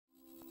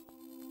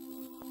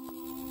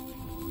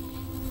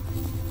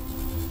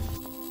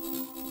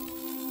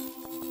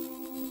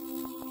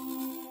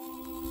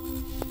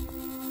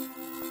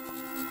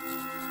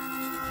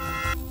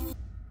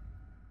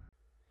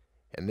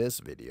In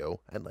this video,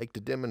 I'd like to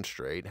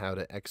demonstrate how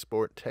to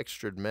export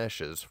textured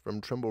meshes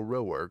from Trimble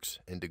RealWorks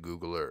into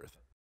Google Earth.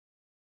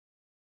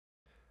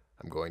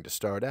 I'm going to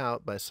start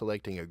out by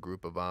selecting a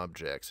group of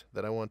objects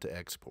that I want to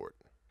export.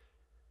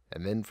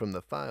 And then from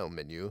the File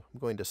menu, I'm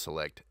going to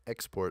select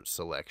Export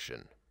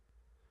Selection.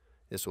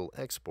 This will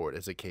export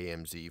as a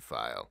KMZ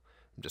file.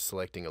 I'm just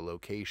selecting a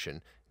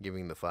location,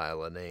 giving the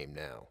file a name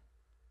now.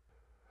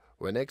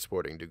 When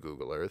exporting to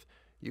Google Earth,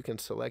 you can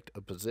select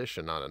a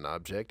position on an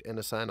object and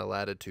assign a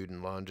latitude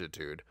and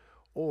longitude,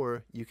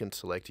 or you can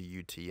select a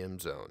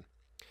UTM zone.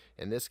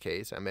 In this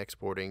case, I'm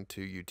exporting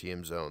to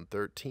UTM zone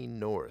 13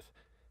 north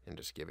and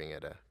just giving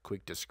it a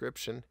quick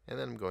description, and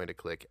then I'm going to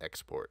click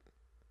Export.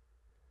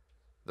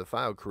 The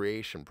file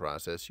creation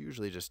process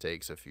usually just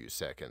takes a few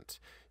seconds.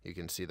 You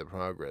can see the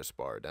progress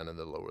bar down in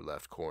the lower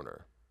left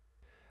corner.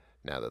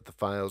 Now that the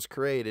file is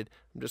created,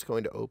 I'm just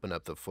going to open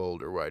up the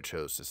folder where I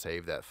chose to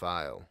save that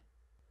file.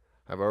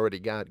 I've already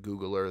got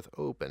Google Earth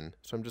open,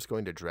 so I'm just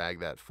going to drag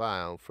that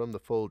file from the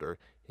folder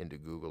into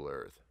Google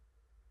Earth.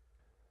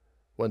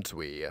 Once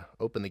we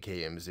open the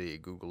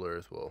KMZ, Google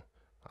Earth will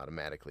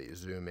automatically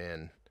zoom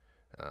in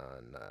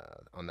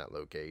on that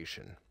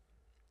location.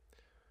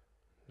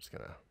 I'm just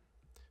going to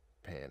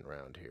pan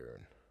around here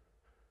and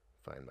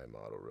find my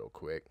model real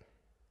quick.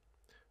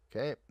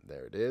 Okay,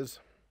 there it is.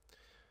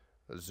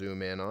 I'll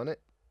zoom in on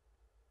it.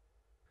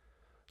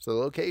 So the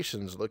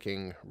location's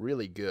looking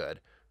really good.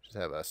 Just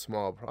have a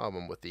small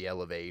problem with the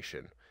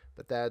elevation,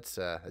 but that's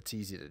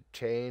easy to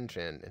change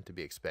and to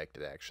be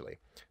expected actually.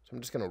 So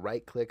I'm just going to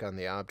right click on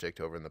the object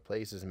over in the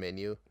Places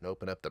menu and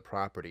open up the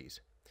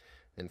Properties.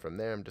 And from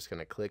there I'm just going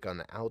to click on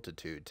the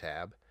Altitude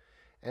tab,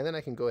 and then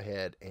I can go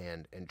ahead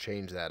and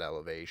change that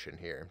elevation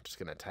here. I'm just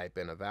going to type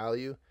in a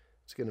value.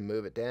 It's going to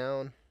move it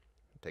down.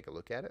 Take a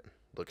look at it.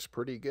 Looks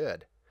pretty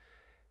good.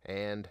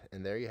 And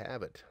there you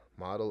have it.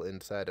 Model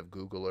inside of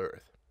Google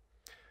Earth.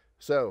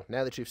 So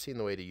now that you've seen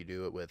the way that you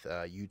do it with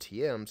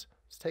UTMs,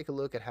 let's take a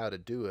look at how to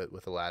do it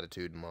with a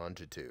latitude and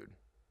longitude.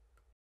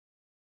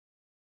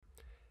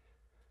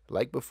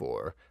 Like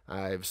before,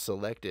 I've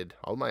selected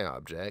all my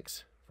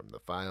objects. From the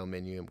File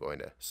menu, I'm going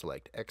to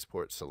select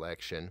Export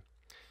Selection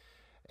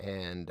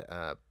and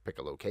pick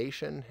a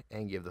location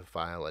and give the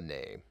file a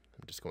name.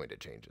 I'm just going to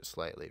change it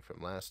slightly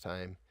from last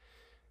time.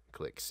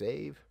 Click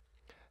Save.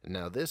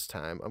 Now this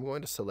time I'm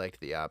going to select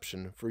the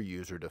option for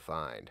User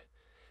Defined.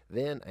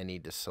 Then I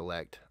need to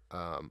select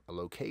a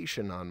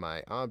location on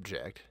my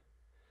object.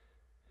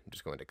 I'm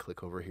just going to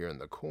click over here in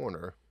the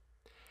corner,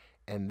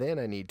 and then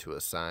I need to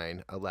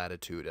assign a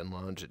latitude and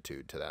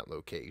longitude to that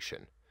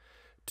location.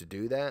 To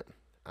do that,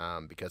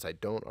 because I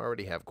don't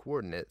already have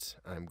coordinates,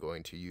 I'm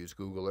going to use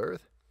Google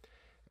Earth,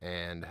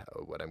 and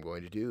what I'm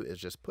going to do is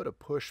just put a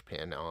push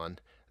pin on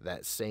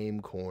that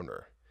same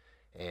corner,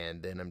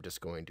 and then I'm just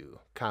going to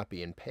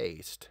copy and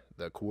paste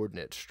the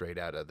coordinates straight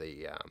out of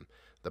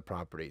the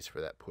properties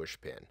for that push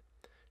pin.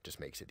 Just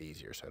makes it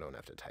easier so I don't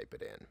have to type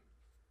it in.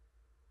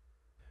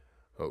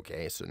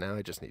 Okay, so now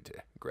I just need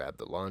to grab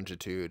the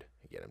longitude.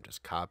 Again, I'm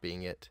just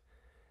copying it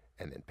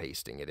and then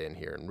pasting it in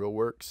here in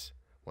RealWorks.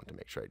 Want to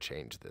make sure I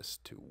change this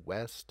to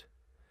west.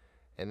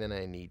 And then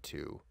I need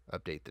to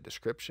update the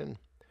description.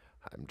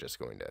 I'm just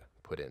going to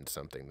put in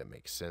something that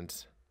makes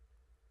sense.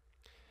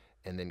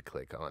 And then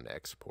click on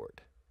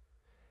Export.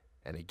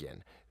 And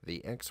again,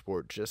 the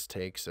export just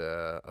takes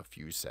a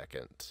few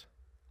seconds.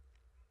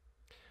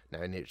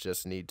 Now I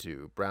just need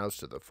to browse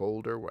to the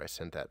folder where I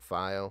sent that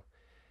file,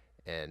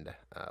 and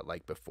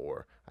like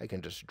before, I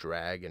can just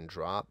drag and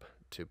drop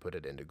to put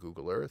it into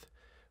Google Earth.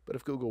 But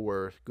if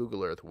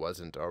Google Earth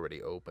wasn't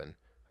already open,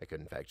 I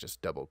could in fact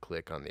just double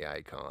click on the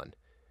icon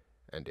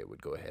and it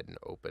would go ahead and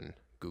open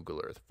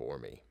Google Earth for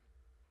me.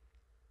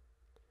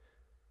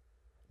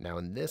 Now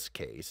in this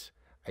case,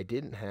 I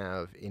didn't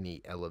have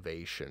any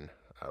elevation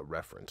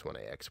reference when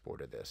I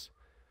exported this.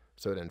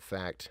 So it in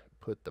fact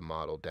put the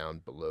model down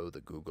below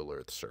the Google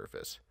Earth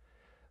surface.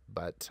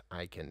 But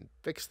I can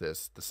fix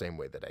this the same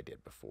way that I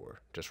did before.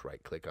 Just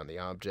right click on the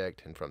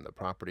object, and from the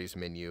Properties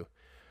menu,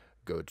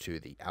 go to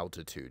the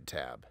Altitude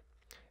tab,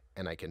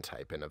 and I can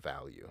type in a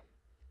value.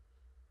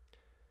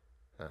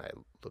 It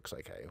looks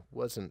like I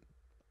wasn't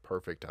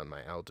perfect on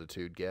my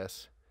altitude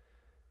guess,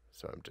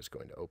 so I'm just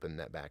going to open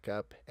that back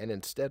up, and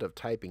instead of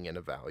typing in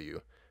a value,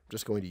 I'm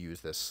just going to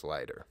use this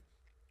slider.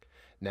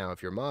 Now,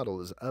 if your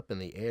model is up in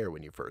the air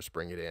when you first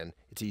bring it in,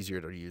 it's easier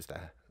to use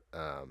the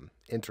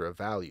enter a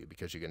value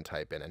because you can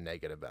type in a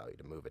negative value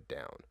to move it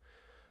down.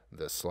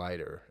 The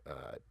slider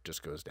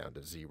just goes down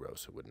to 0,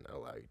 so it wouldn't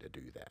allow you to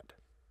do that.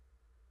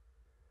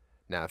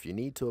 Now, if you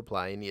need to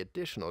apply any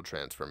additional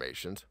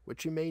transformations,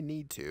 which you may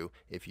need to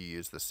if you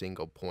use the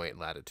single point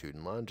latitude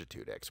and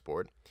longitude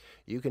export,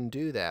 you can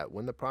do that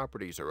when the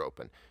properties are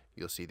open.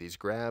 You'll see these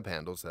grab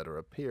handles that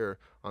appear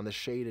on the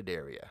shaded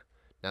area.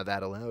 Now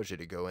that allows you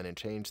to go in and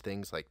change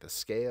things like the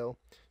scale.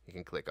 You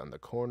can click on the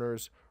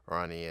corners or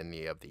on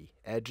any of the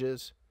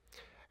edges.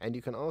 And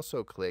you can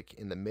also click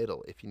in the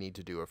middle if you need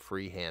to do a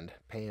freehand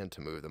pan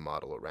to move the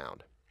model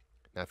around.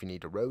 Now if you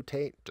need to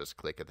rotate, just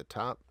click at the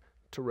top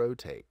to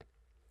rotate.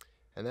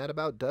 And that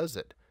about does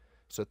it.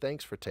 So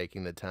thanks for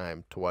taking the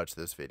time to watch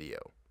this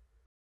video.